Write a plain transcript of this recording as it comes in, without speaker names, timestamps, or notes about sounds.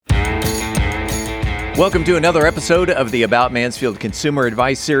Welcome to another episode of the About Mansfield Consumer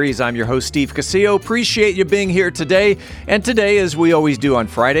Advice Series. I'm your host, Steve Casillo. Appreciate you being here today. And today, as we always do on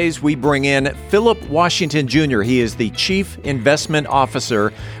Fridays, we bring in Philip Washington Jr. He is the Chief Investment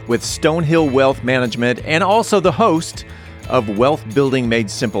Officer with Stonehill Wealth Management and also the host of Wealth Building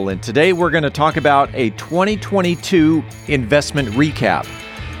Made Simple. And today we're going to talk about a 2022 investment recap.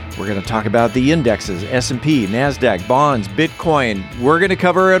 We're going to talk about the indexes, S&P, NASDAQ, bonds, Bitcoin. We're going to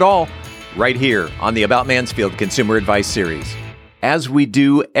cover it all right here on the About Mansfield Consumer Advice Series. As we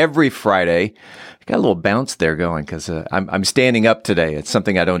do every Friday, I got a little bounce there going because I'm standing up today. It's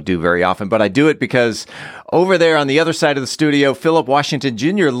something I don't do very often, but I do it because over there on the other side of the studio, Philip Washington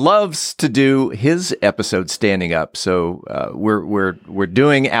Jr. loves to do his episode standing up. So we're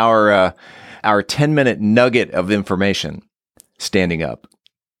doing our 10-minute nugget of information standing up.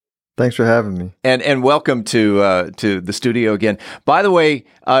 Thanks for having me. And welcome to the studio again. By the way,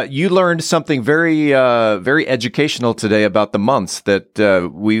 you learned something very educational today about the months, that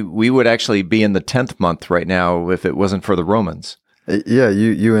we would actually be in the 10th month right now if it wasn't for the Romans. Yeah,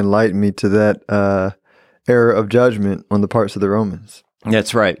 you enlightened me to that error of judgment on the parts of the Romans.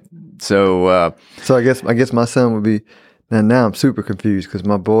 That's right. So I guess my son would be, and now I'm super confused because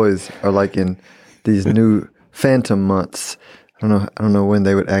my boys are like in these new phantom months. I don't know when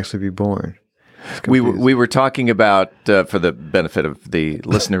they would actually be born. We were talking about, for the benefit of the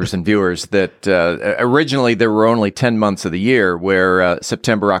listeners and viewers, that originally there were only 10 months of the year, where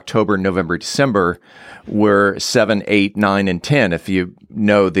September, October, November, December were 7, 8, 9, and 10. If you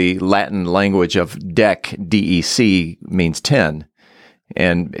know the Latin language of DEC, D-E-C, means 10.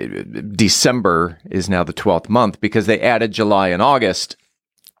 And December is now the 12th month because they added July and August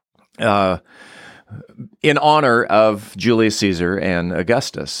in honor of Julius Caesar and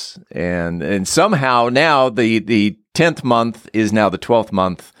Augustus. And somehow now the 10th month is now the 12th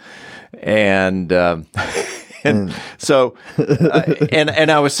month. And so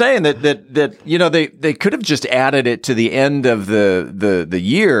I was saying that you know, they could have just added it to the end of the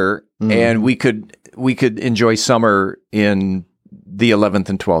year, and we could enjoy summer in the 11th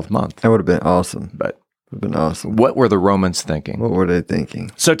and 12th month. That would have been awesome. But would have been awesome. What were the Romans thinking? What were they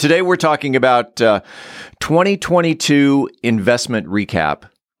thinking? So today we're talking about 2022 investment recap.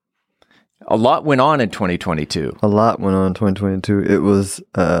 A lot went on in 2022. A lot went on in 2022. It was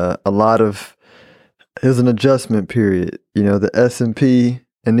it was an adjustment period. You know, the S&P,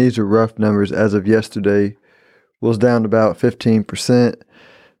 and these are rough numbers as of yesterday, was down about 15%.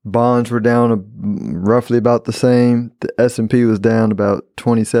 Bonds were down roughly about the same. The S&P was down about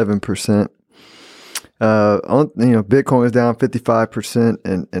 27%. Bitcoin was down 55%,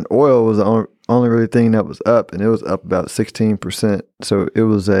 and oil was the only really thing that was up, and it was up about 16%. So it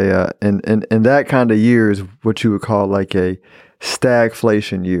was and that kind of year is what you would call like a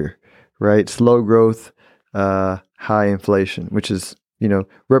stagflation year, right? Slow growth, high inflation, which is, you know,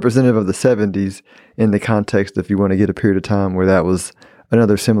 representative of the 70s in the context if you want to get a period of time where that was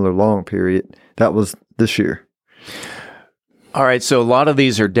another similar long period. That was this year. All right, so a lot of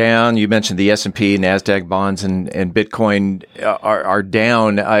these are down. You mentioned the S&P, NASDAQ, bonds, and Bitcoin are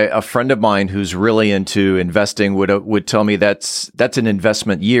down. A friend of mine who's really into investing would tell me that's an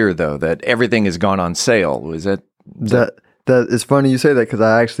investment year, though, that everything has gone on sale. Is that is funny you say that, because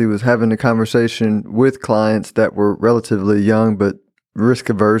I actually was having a conversation with clients that were relatively young but risk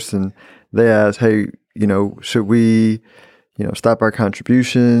averse, and they asked, "Hey, you know, should we, you know, stop our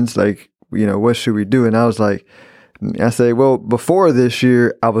contributions? Like, you know, what should we do?" And I say, well, before this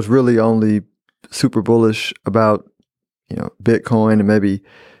year, I was really only super bullish about, you know, Bitcoin and maybe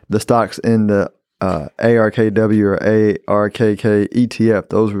the stocks in the ARKW or ARKK ETF.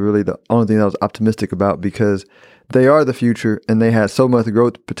 Those were really the only thing I was optimistic about, because they are the future and they had so much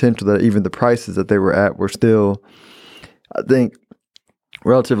growth potential that even the prices that they were at were still, I think,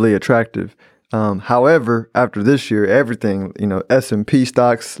 relatively attractive. However, after this year, everything, you know, S&P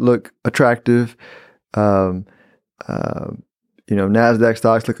stocks look attractive. NASDAQ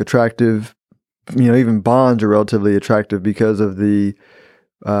stocks look attractive. You know, even bonds are relatively attractive because of the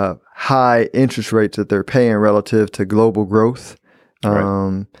high interest rates that they're paying relative to global growth.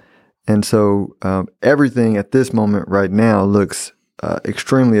 Right. And so everything at this moment right now looks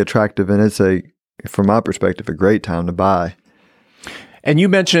extremely attractive, and it's from my perspective, a great time to buy. And you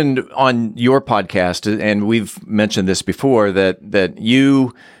mentioned on your podcast, and we've mentioned this before, that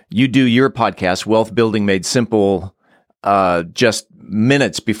you do your podcast, Wealth Building Made Simple, just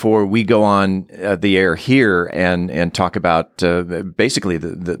minutes before we go on the air here and talk about basically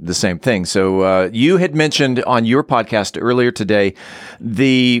the same thing. So you had mentioned on your podcast earlier today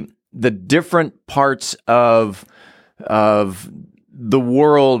the different parts of the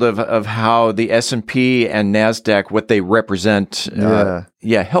world of how the S&P and NASDAQ, what they represent.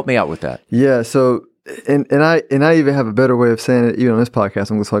 Help me out with that. Yeah. So, and I even have a better way of saying it, even on this podcast.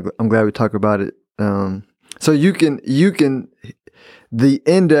 I'm glad we talk about it. So you can, the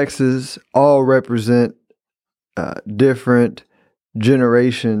indexes all represent different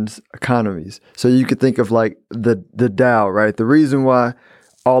generations economies. So you could think of like the Dow, right? The reason why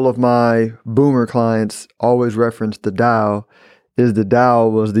all of my boomer clients always reference the Dow is the Dow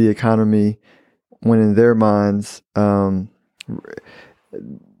was the economy when in their minds, when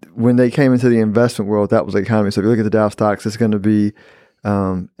they came into the investment world, that was the economy. So if you look at the Dow stocks, it's going to be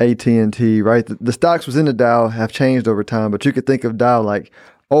AT&T, right? The stocks within the Dow have changed over time, but you could think of Dow like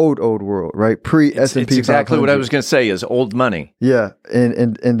old world, right? Pre-S&P. It's exactly 500. What I was going to say is old money. Yeah,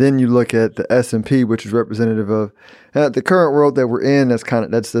 and then you look at the S&P, which is representative of the current world that we're in.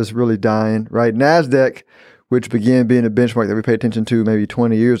 That's really dying, right? NASDAQ, which began being a benchmark that we paid attention to maybe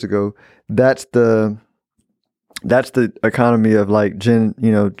 20 years ago. That's the economy of like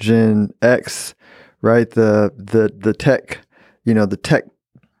Gen X, right? The tech,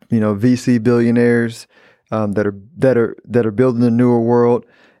 VC billionaires that are building the newer world.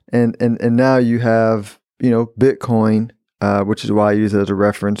 And now you have, Bitcoin, which is why I use it as a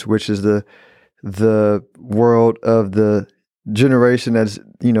reference, which is the world of the generation that's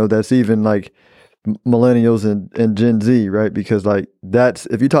even like millennials and Gen Z, right? Because like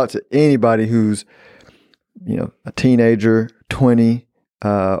if you talk to anybody who's, a teenager, 20,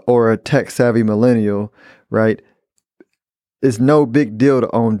 or a tech savvy millennial, right? It's no big deal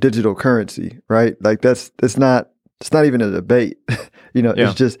to own digital currency, right? Like it's not even a debate.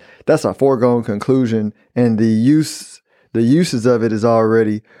 It's just, that's a foregone conclusion. And the uses of it is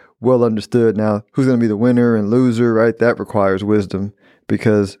already well understood. Now, who's going to be the winner and loser, right? That requires wisdom,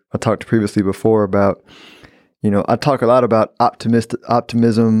 because I talked previously before about, I talk a lot about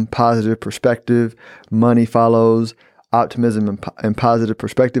optimism, positive perspective. Money follows optimism and positive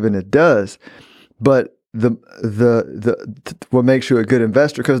perspective, and it does. But what makes you a good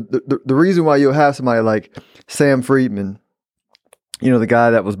investor, because the reason why you'll have somebody like Sam Friedman, the guy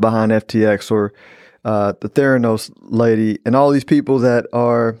that was behind FTX, or the Theranos lady, and all these people that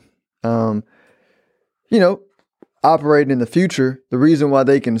are, operating in the future, the reason why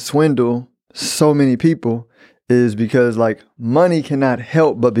they can swindle so many people is because like money cannot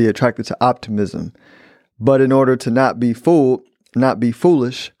help but be attracted to optimism. But in order to not be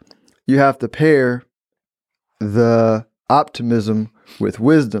foolish, you have to pair the optimism with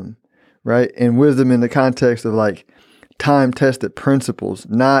wisdom, right? And wisdom in the context of like time-tested principles,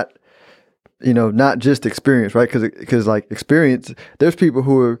 not just experience, right? Because like experience, there's people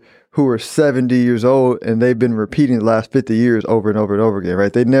who are 70 years old and they've been repeating the last 50 years over and over and over again,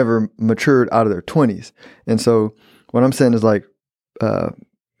 right? They never matured out of their 20s. And so what I'm saying is like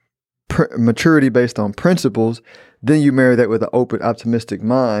maturity based on principles, then you marry that with an open, optimistic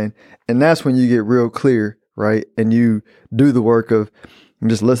mind, and that's when you get real clear, right? And you do the work of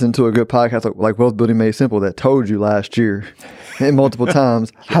just listening to a good podcast like Wealth Building Made Simple that told you last year and multiple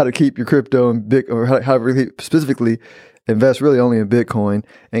times how to keep your crypto and or how to really specifically invest really only in Bitcoin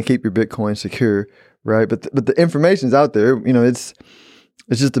and keep your Bitcoin secure, right? But the information's out there. It's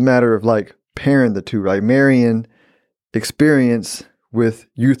just a matter of like pairing the two, right? Marrying experience with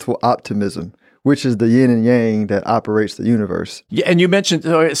youthful optimism, which is the yin and yang that operates the universe. Yeah, and you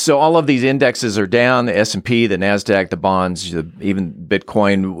mentioned, so all of these indexes are down, the S&P, the NASDAQ, the bonds, even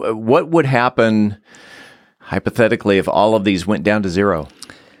Bitcoin. What would happen, hypothetically, if all of these went down to zero?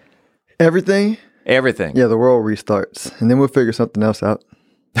 Everything? Everything. Yeah, the world restarts, and then we'll figure something else out.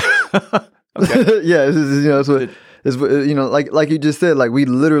 Okay. Yeah, like you just said, like we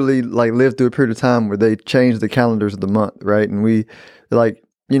literally like lived through a period of time where they changed the calendars of the month, right? And we like,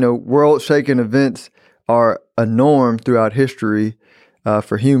 world-shaking events are a norm throughout history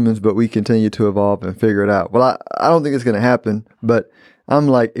for humans, but we continue to evolve and figure it out. Well, I don't think it's going to happen, but I'm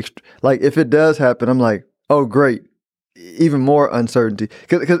like if it does happen, I'm like, oh, great, even more uncertainty.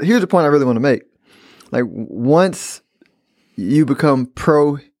 Because here's the point I really want to make. Like once you become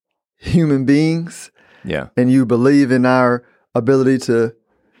pro-human beings, and you believe in our ability to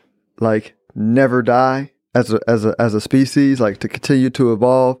like never die as a species, like to continue to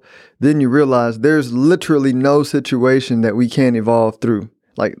evolve, then you realize there's literally no situation that we can't evolve through.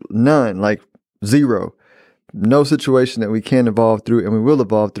 Like none, like zero. No situation that we can evolve through and we will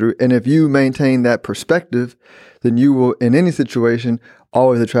evolve through. And if you maintain that perspective, then you will, in any situation,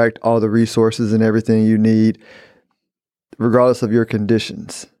 always attract all the resources and everything you need, regardless of your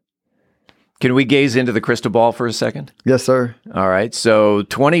conditions. Can we gaze into the crystal ball for a second? Yes, sir. All right. So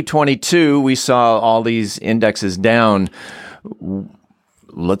 2022, we saw all these indexes down.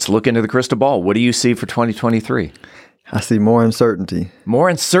 Let's look into the crystal ball. What do you see for 2023? I see more uncertainty. More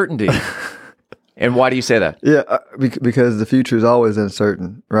uncertainty. And why do you say that? Yeah, because the future is always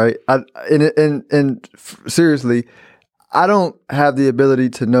uncertain, right? Seriously, I don't have the ability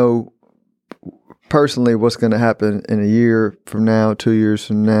to know personally what's going to happen in a year from now, 2 years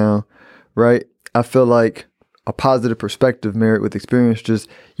from now, right? I feel like a positive perspective married with experience,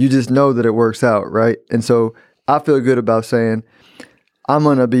 you just know that it works out, right? And so I feel good about saying I'm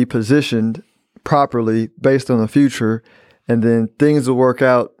going to be positioned properly based on the future, and then things will work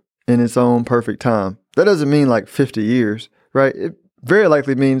out in its own perfect time. That doesn't mean like 50 years, right? It very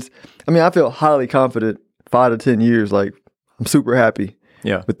likely means, I feel highly confident 5 to 10 years, like I'm super happy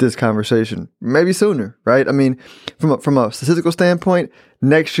with this conversation. Maybe sooner, right? From a statistical standpoint,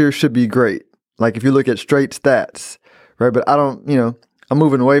 next year should be great. Like if you look at straight stats, right? But I don't, I'm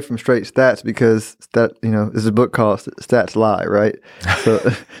moving away from straight stats because there's a book called Stats Lie, right? So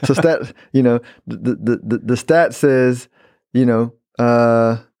stat, the stat says, anyway,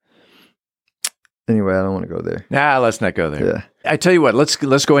 I don't want to go there. Nah, let's not go there. Yeah. I tell you what, let's go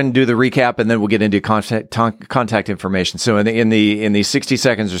ahead and do the recap, and then we'll get into contact information. So in the 60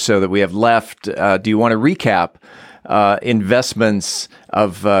 seconds or so that we have left, do you want to recap investments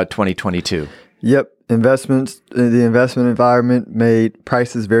of 2022? Yep. Investments, the investment environment made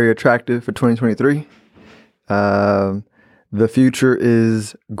prices very attractive for 2023. The future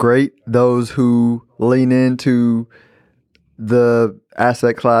is great. Those who lean into the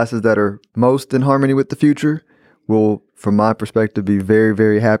asset classes that are most in harmony with the future will, from my perspective, be very,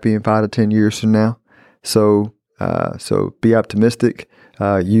 very happy in 5 to 10 years from now. So be optimistic,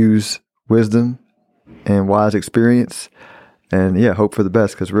 use wisdom and wise experience, and hope for the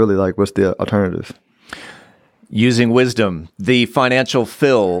best, because really, what's the alternative? Using wisdom, the financial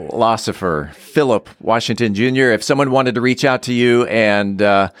philosopher, Philip Washington Jr. If someone wanted to reach out to you and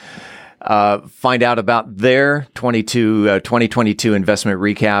find out about their 2022 investment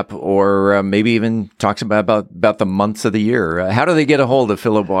recap, or maybe even talks about the months of the year, how do they get a hold of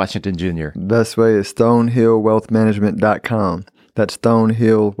Philip Washington Jr.? Best way is StonehillWealthManagement.com. That's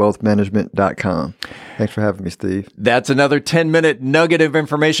StonehillWealthManagement.com. Thanks for having me, Steve. That's another 10-minute nugget of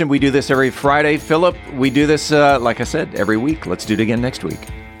information. We do this every Friday. Philip, we do this, like I said, every week. Let's do it again next week.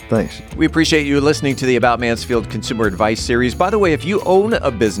 Thanks. We appreciate you listening to the About Mansfield Consumer Advice Series. By the way, if you own a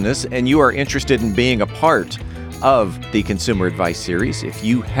business and you are interested in being a part of the Consumer Advice Series, if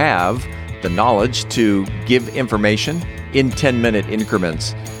you have the knowledge to give information in 10-minute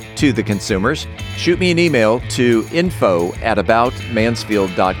increments to the consumers, shoot me an email to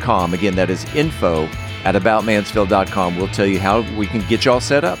info@aboutmansfield.com. Again, that is info@aboutmansfield.com. We'll tell you how we can get you all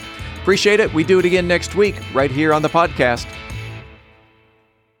set up. Appreciate it. We do it again next week right here on the podcast.